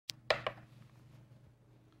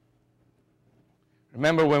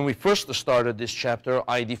Remember when we first started this chapter,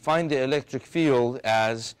 I defined the electric field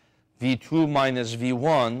as V2 minus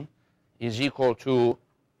V1 is equal to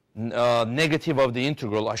negative of the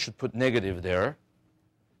integral. I should put negative there.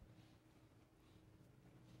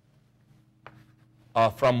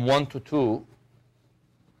 From 1 to 2.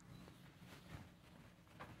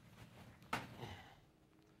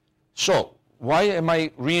 So, why am I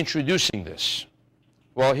reintroducing this?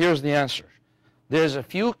 Well, here's the answer. There's a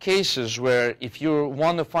few cases where if you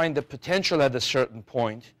want to find the potential at a certain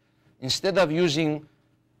point, instead of using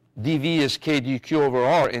dV as k dq over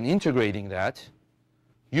r and integrating that,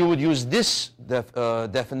 you would use this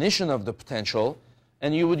definition of the potential,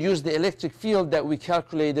 and you would use the electric field that we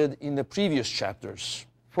calculated in the previous chapters.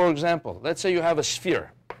 For example, let's say you have a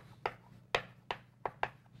sphere,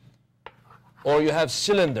 or you have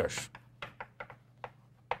cylinders,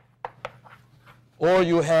 or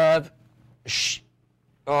you have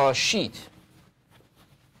sheet,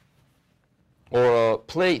 or a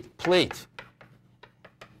plate.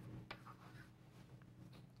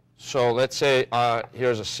 So let's say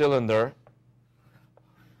here's a cylinder,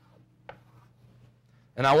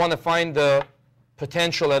 and I want to find the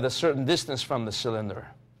potential at a certain distance from the cylinder.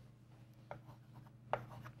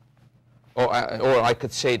 Or I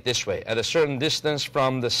could say it this way, at a certain distance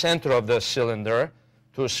from the center of the cylinder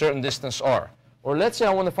to a certain distance r. Or let's say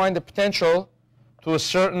I want to find the potential to a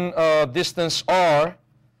certain distance r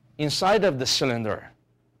inside of the cylinder.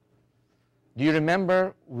 Do you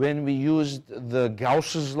remember when we used the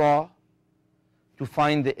Gauss's law to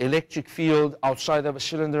find the electric field outside of a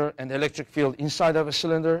cylinder and the electric field inside of a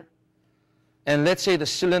cylinder? And let's say the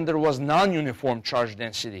cylinder was non-uniform charge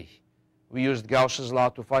density. We used Gauss's law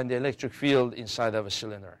to find the electric field inside of a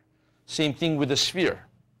cylinder. Same thing with the sphere.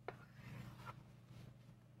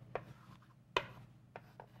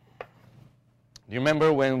 Do you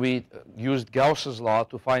remember when we used Gauss's law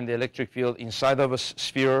to find the electric field inside of a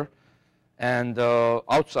sphere and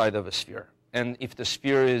outside of a sphere? And if the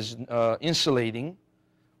sphere is insulating,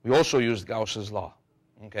 we also used Gauss's law.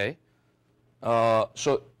 Okay, so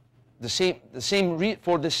for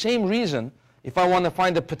the same reason, if I want to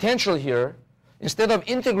find the potential here, instead of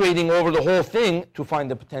integrating over the whole thing to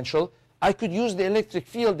find the potential, I could use the electric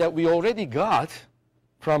field that we already got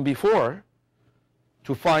from before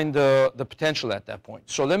to find the potential at that point.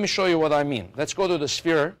 So let me show you what I mean. Let's go to the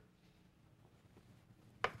sphere.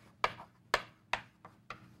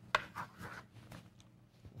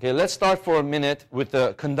 Okay, let's start for a minute with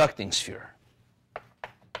the conducting sphere.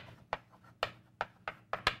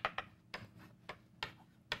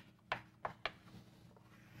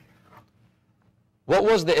 What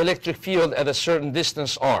was the electric field at a certain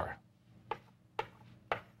distance r?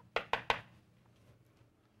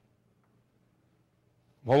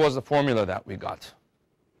 What was the formula that we got?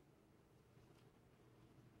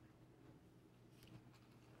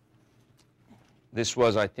 This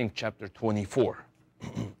was, I think, chapter 24.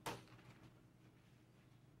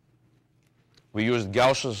 We used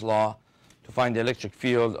Gauss's law to find the electric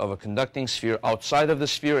field of a conducting sphere outside of the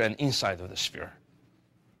sphere and inside of the sphere.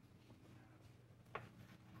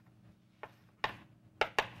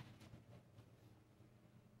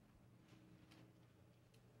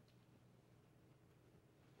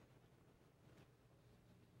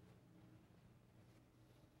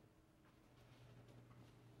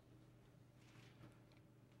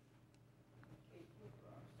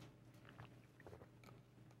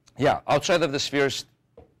 Yeah, outside of the spheres,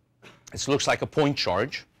 it looks like a point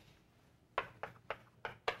charge.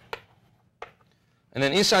 And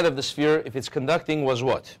then inside of the sphere, if it's conducting, was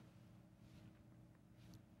what?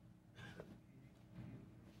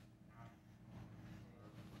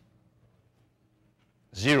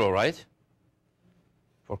 Zero, right?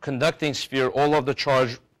 For conducting sphere, all of the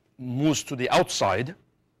charge moves to the outside.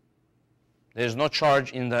 There's no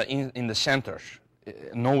charge in the center.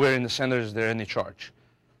 Nowhere in the center is there any charge.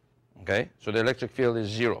 Okay, so the electric field is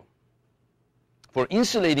zero. For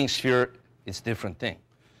insulating sphere, it's a different thing.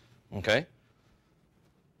 Okay,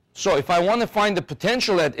 so if I want to find the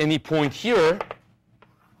potential at any point here,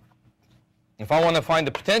 I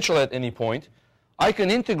can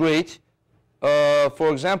integrate.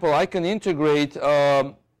 For example, I can integrate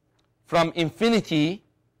from infinity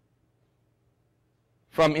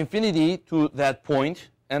to that point,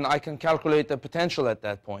 and I can calculate the potential at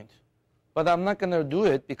that point. But I'm not going to do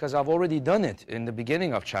it because I've already done it in the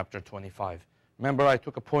beginning of chapter 25. Remember, I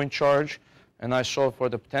took a point charge, and I solved for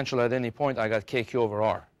the potential at any point. I got kq over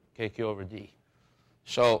r, kq over d.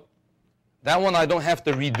 So that one I don't have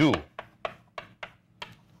to redo.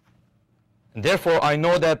 And therefore, I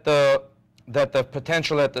know that the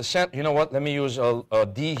potential at the center, you know what, let me use a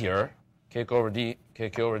d here, kq over d,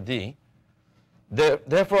 kq over d.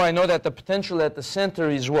 Therefore, I know that the potential at the center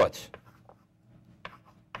is what?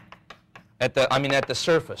 At the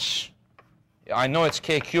surface. I know it's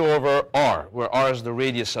kq over r, where r is the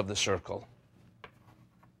radius of the circle.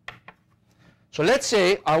 So let's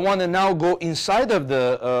say I want to now go inside of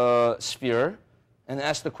the sphere and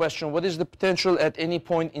ask the question, what is the potential at any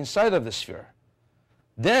point inside of the sphere?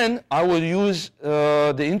 Then I will use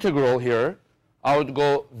the integral here. I would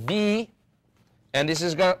go v, and this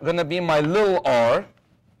is going to be my little r,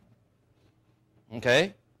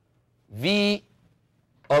 okay? V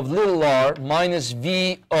of little r minus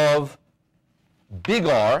v of big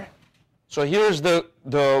R. So here's the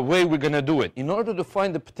way we're going to do it. In order to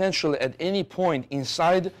find the potential at any point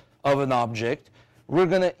inside of an object, we're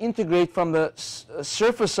going to integrate from the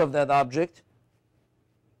surface of that object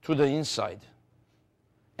to the inside.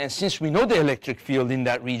 And since we know the electric field in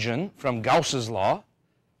that region from Gauss's law,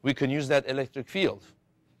 we can use that electric field.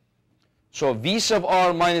 So V sub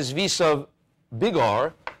r minus V sub big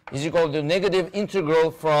R is equal to negative integral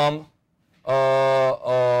from,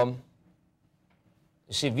 you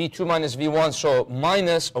see, V2 minus V1. So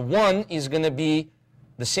minus 1 is going to be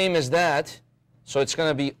the same as that. So it's going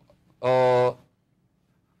to be R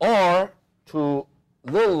to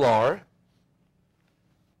little r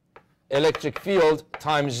electric field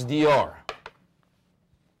times dr.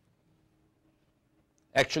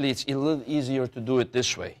 Actually, it's a little easier to do it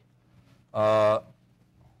this way.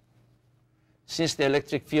 Since the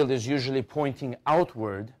electric field is usually pointing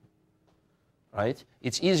outward, right,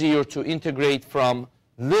 it's easier to integrate from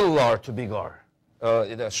little r to big R.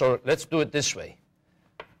 So let's do it this way.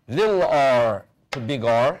 Little r to big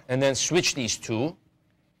R, and then switch these two.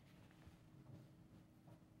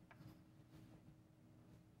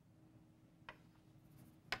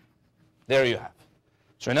 There you have.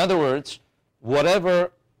 So in other words,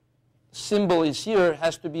 whatever symbol is here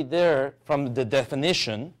has to be there from the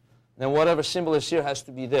definition, then whatever symbol is here has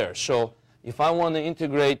to be there. So if I want to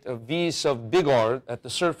integrate a V sub big R at the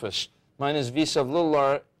surface minus V sub little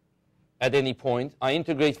r at any point, I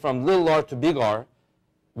integrate from little r to big R,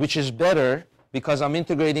 which is better because I'm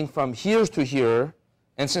integrating from here to here,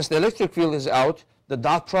 and since the electric field is out, the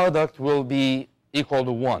dot product will be equal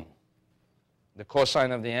to 1. The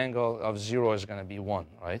cosine of the angle of 0 is going to be 1,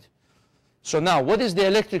 right? So now, what is the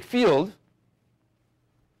electric field?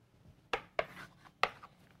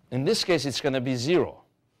 In this case, it's going to be 0,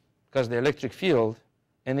 because the electric field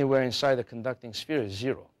anywhere inside the conducting sphere is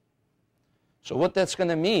 0. So what that's going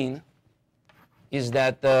to mean is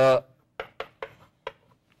that the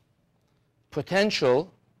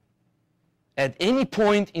potential at any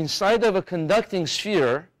point inside of a conducting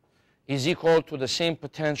sphere is equal to the same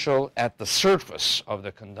potential at the surface of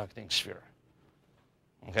the conducting sphere.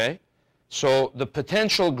 Okay? So the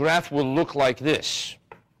potential graph will look like this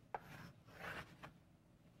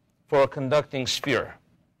for a conducting sphere.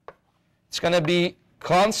 It's going to be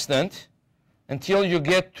constant until you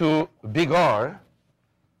get to big R,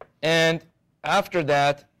 and after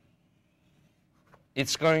that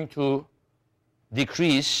it's going to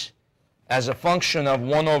decrease as a function of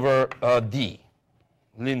 1 over d.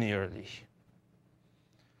 Linearly.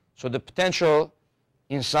 So the potential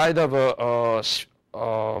inside of a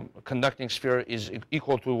conducting sphere is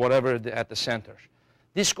equal to whatever at the center.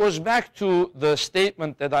 This goes back to the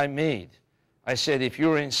statement that I made. I said if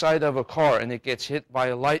you're inside of a car and it gets hit by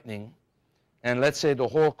a lightning, and let's say the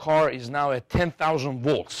whole car is now at 10,000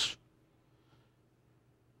 volts.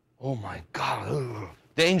 Oh my God, ugh,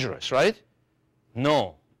 dangerous, right?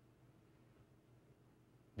 No.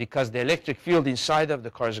 Because the electric field inside of the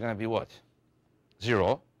car is going to be what?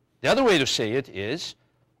 0. The other way to say it is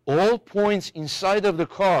all points inside of the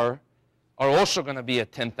car are also going to be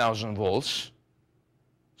at 10,000 volts.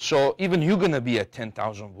 So even you're going to be at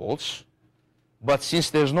 10,000 volts. But since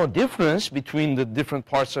there's no difference between the different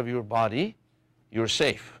parts of your body, you're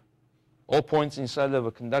safe. All points inside of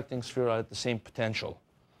a conducting sphere are at the same potential.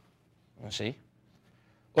 You see?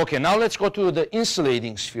 Okay, now let's go to the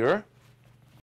insulating sphere.